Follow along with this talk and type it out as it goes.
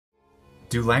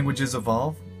Do languages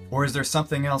evolve, or is there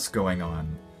something else going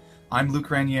on? I'm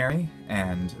Luke Ranieri,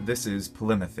 and this is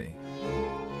Polymathy.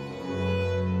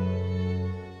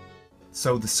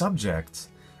 So the subject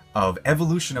of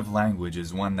evolution of language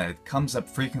is one that comes up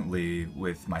frequently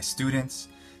with my students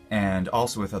and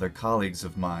also with other colleagues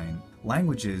of mine.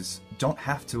 Languages don't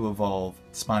have to evolve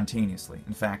spontaneously.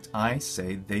 In fact, I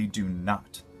say they do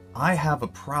not. I have a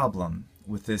problem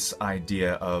with this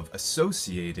idea of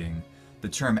associating the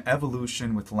term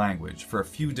evolution with language for a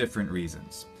few different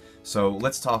reasons. So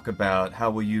let's talk about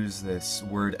how we'll use this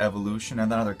word evolution in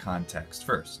another context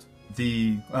first.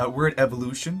 The word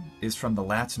evolution is from the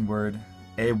Latin word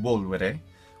evolvere,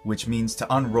 which means to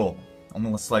unroll,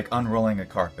 almost like unrolling a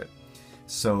carpet.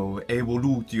 So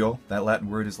evolutio, that Latin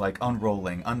word, is like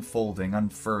unrolling, unfolding,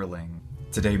 unfurling.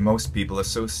 Today most people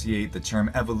associate the term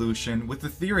evolution with the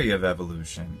theory of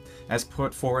evolution, as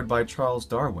put forward by Charles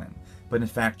Darwin. But in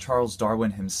fact, Charles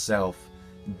Darwin himself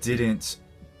didn't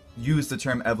use the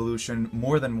term evolution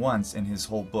more than once in his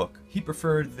whole book. He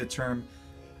preferred the term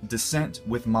descent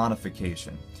with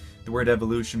modification. The word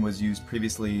evolution was used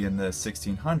previously in the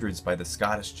 1600s by the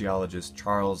Scottish geologist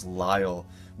Charles Lyell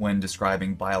when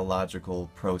describing biological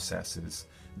processes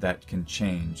that can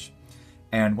change.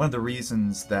 And one of the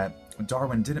reasons that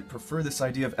Darwin didn't prefer this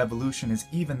idea of evolution is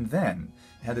even then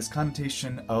it had this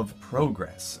connotation of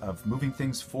progress, of moving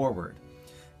things forward,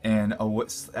 and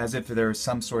as if there's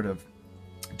some sort of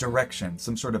direction,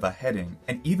 some sort of a heading.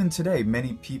 And even today,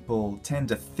 many people tend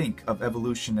to think of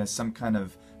evolution as some kind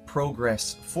of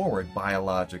progress forward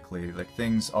biologically, like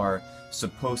things are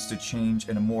supposed to change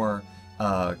in a more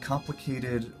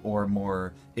complicated or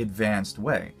more advanced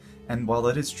way. And while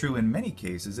it is true in many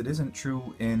cases, it isn't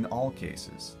true in all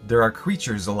cases. There are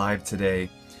creatures alive today,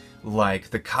 like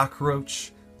the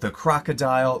cockroach, the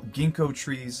crocodile, ginkgo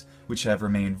trees, which have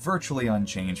remained virtually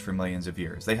unchanged for millions of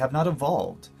years. They have not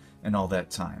evolved in all that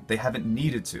time. They haven't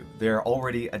needed to. They're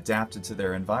already adapted to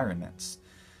their environments.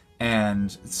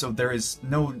 And so there is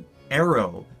no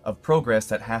arrow of progress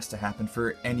that has to happen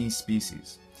for any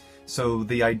species. So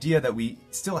the idea that we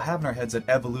still have in our heads that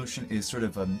evolution is sort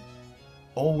of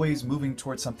always moving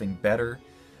towards something better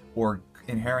or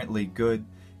inherently good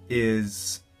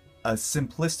is a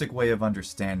simplistic way of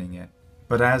understanding it.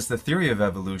 But as the theory of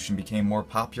evolution became more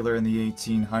popular in the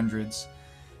 1800s,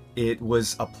 it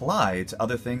was applied to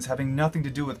other things having nothing to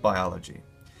do with biology.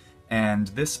 And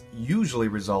this usually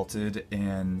resulted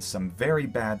in some very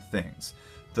bad things.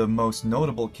 The most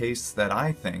notable case that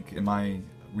I think, in my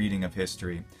reading of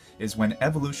history, is when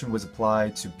evolution was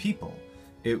applied to people.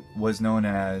 It was known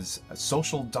as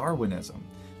social Darwinism.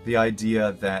 The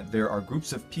idea that there are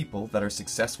groups of people that are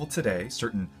successful today,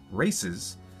 certain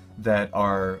races, that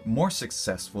are more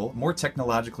successful, more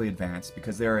technologically advanced,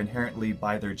 because they are inherently,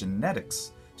 by their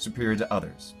genetics, superior to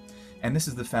others. And this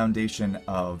is the foundation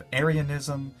of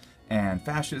Aryanism and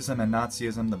fascism and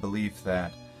Nazism, the belief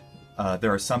that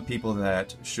there are some people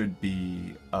that should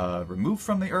be removed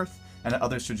from the earth and that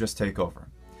others should just take over.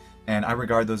 And I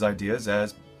regard those ideas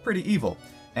as pretty evil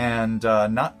and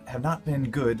have not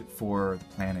been good for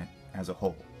the planet as a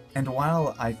whole. And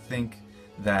while I think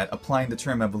that applying the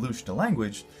term evolution to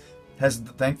language has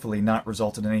thankfully not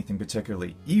resulted in anything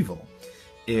particularly evil,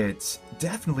 it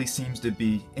definitely seems to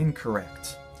be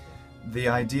incorrect. The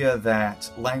idea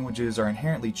that languages are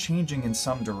inherently changing in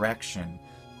some direction,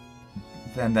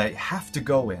 then they have to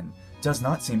go in, does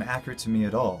not seem accurate to me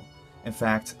at all. In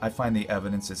fact, I find the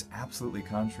evidence is absolutely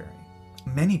contrary.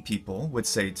 Many people would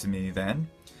say to me then,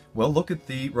 well, look at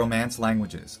the Romance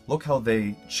languages. Look how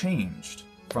they changed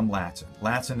from Latin.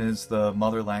 Latin is the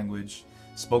mother language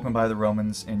spoken by the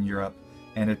Romans in Europe,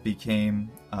 and it became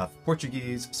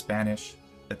Portuguese, Spanish,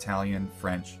 Italian,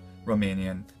 French,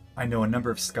 Romanian. I know a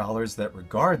number of scholars that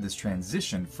regard this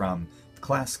transition from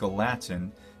classical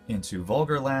Latin into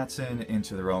vulgar Latin,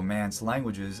 into the Romance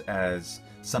languages, as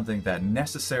something that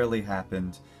necessarily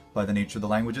happened by the nature of the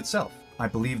language itself. I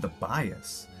believe the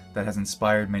bias that has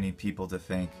inspired many people to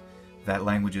think that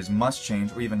languages must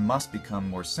change or even must become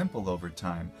more simple over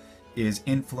time is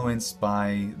influenced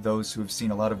by those who have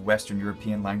seen a lot of Western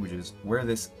European languages where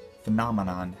this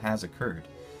phenomenon has occurred.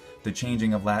 The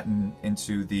changing of Latin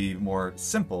into the more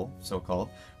simple, so-called,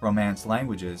 Romance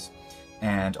languages,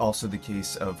 and also the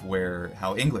case of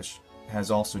how English has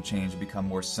also changed and become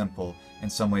more simple in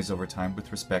some ways over time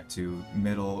with respect to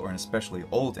Middle or especially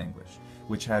Old English,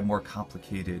 which had more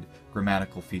complicated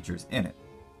grammatical features in it.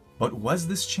 But was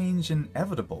this change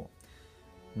inevitable?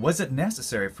 Was it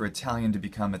necessary for Italian to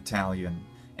become Italian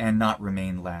and not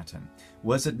remain Latin?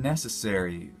 Was it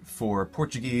necessary for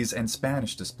Portuguese and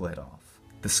Spanish to split off?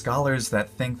 The scholars that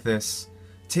think this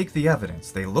take the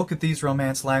evidence. They look at these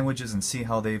Romance languages and see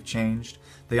how they've changed.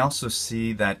 They also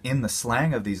see that in the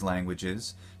slang of these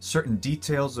languages, certain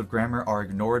details of grammar are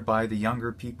ignored by the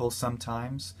younger people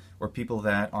sometimes, or people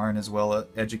that aren't as well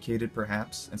educated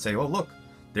perhaps, and say, oh look,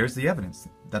 there's the evidence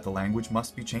that the language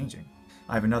must be changing.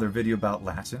 I have another video about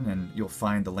Latin, and you'll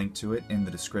find the link to it in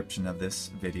the description of this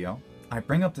video. I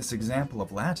bring up this example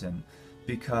of Latin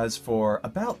because for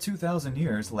about 2,000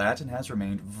 years, Latin has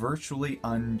remained virtually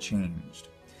unchanged.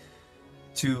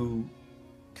 To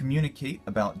communicate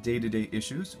about day-to-day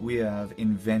issues, we have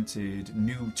invented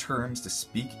new terms to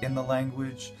speak in the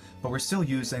language, but we're still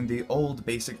using the old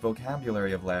basic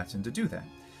vocabulary of Latin to do that.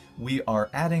 We are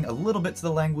adding a little bit to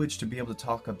the language to be able to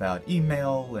talk about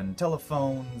email and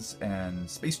telephones and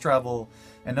space travel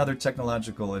and other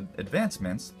technological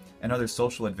advancements and other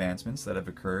social advancements that have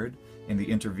occurred in the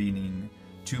intervening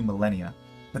 2 millennia.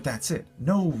 But that's it.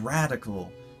 No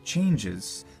radical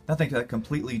changes. Nothing that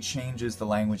completely changes the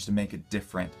language to make it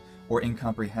different or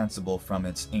incomprehensible from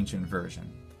its ancient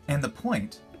version. And the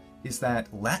point is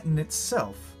that Latin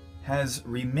itself has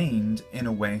remained, in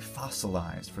a way,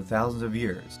 fossilized for thousands of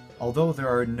years. Although there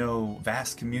are no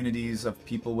vast communities of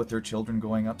people with their children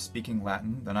growing up speaking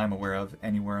Latin that I'm aware of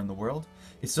anywhere in the world,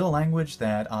 it's still a language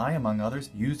that I, among others,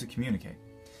 use to communicate.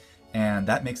 And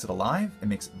that makes it alive, it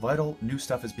makes it vital. New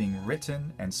stuff is being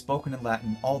written and spoken in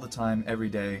Latin all the time, every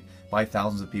day, by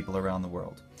thousands of people around the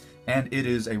world. And it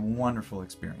is a wonderful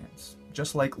experience,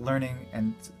 just like learning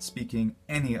and speaking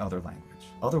any other language.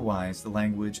 Otherwise, the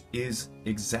language is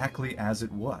exactly as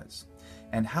it was.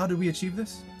 And how do we achieve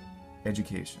this?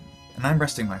 Education. And I'm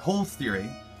resting my whole theory,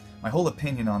 my whole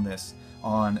opinion on this,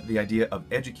 on the idea of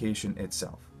education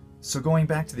itself. So going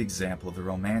back to the example of the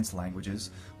Romance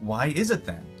languages, why is it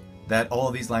then that all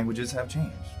of these languages have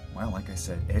changed? Well, like I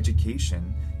said,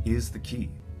 education is the key.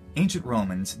 Ancient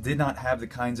Romans did not have the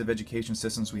kinds of education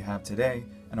systems we have today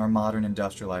in our modern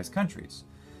industrialized countries.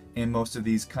 In most of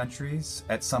these countries,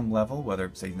 at some level, whether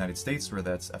say the United States, where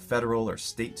that's a federal or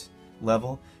state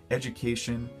level,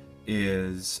 education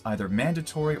is either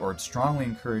mandatory or strongly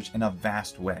encouraged in a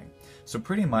vast way. So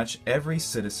pretty much every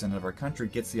citizen of our country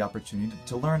gets the opportunity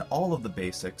to learn all of the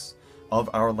basics of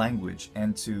our language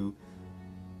and to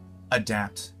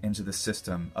adapt into the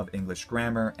system of English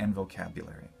grammar and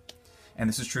vocabulary. And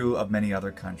this is true of many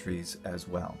other countries as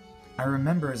well. I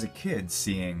remember as a kid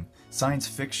seeing science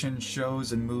fiction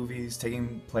shows and movies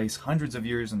taking place hundreds of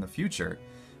years in the future,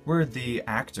 where the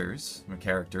actors, or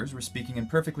characters, were speaking in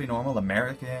perfectly normal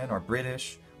American or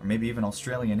British or maybe even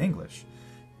Australian English.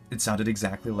 It sounded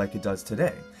exactly like it does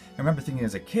today. I remember thinking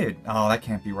as a kid, oh, that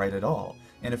can't be right at all.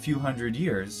 In a few hundred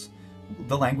years,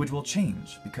 the language will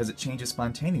change because it changes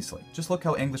spontaneously. Just look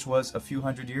how English was a few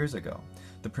hundred years ago.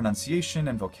 The pronunciation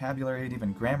and vocabulary and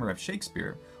even grammar of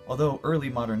Shakespeare, although early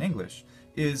modern English,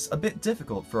 is a bit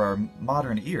difficult for our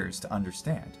modern ears to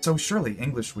understand. So surely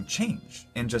English would change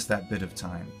in just that bit of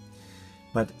time.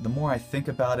 But the more I think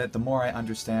about it, the more I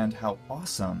understand how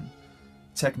awesome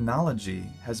technology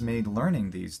has made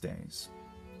learning these days.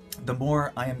 The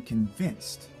more I am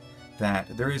convinced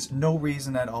that there is no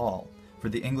reason at all for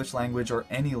the English language or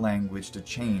any language to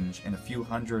change in a few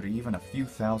hundred or even a few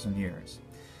thousand years.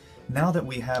 Now that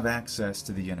we have access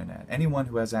to the internet, anyone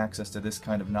who has access to this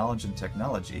kind of knowledge and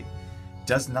technology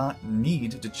does not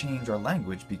need to change our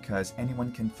language because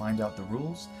anyone can find out the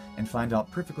rules and find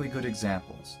out perfectly good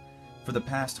examples. For the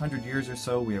past 100 years or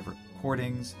so, we have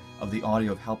recordings of the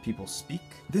audio of how people speak.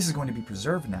 This is going to be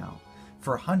preserved now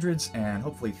for hundreds and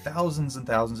hopefully thousands and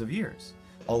thousands of years,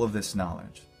 all of this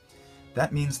knowledge.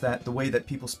 That means that the way that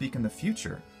people speak in the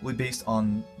future will be based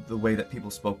on the way that people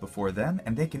spoke before them,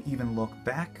 and they can even look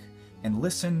back and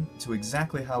listen to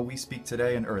exactly how we speak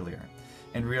today and earlier,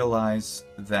 and realize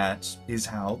that is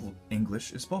how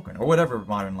English is spoken, or whatever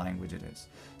modern language it is.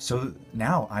 So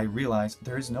now I realize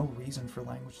there is no reason for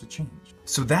language to change.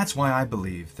 So that's why I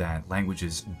believe that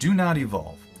languages do not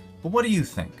evolve. But what do you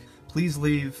think? Please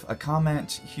leave a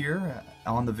comment here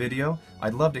on the video.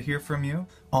 I'd love to hear from you.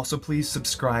 Also, please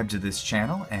subscribe to this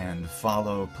channel and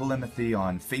follow Polymathy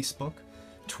on Facebook,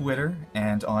 Twitter,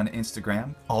 and on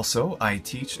Instagram. Also, I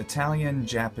teach Italian,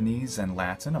 Japanese, and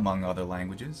Latin, among other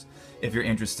languages. If you're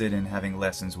interested in having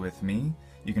lessons with me,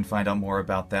 you can find out more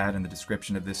about that in the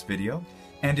description of this video.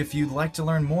 And if you'd like to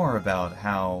learn more about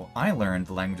how I learned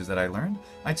the languages that I learned,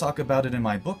 I talk about it in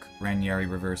my book, Ranieri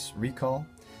Reverse Recall,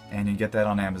 and you can get that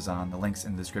on Amazon. The link's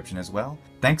in the description as well.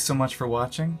 Thanks so much for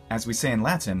watching. As we say in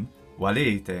Latin,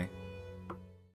 valete.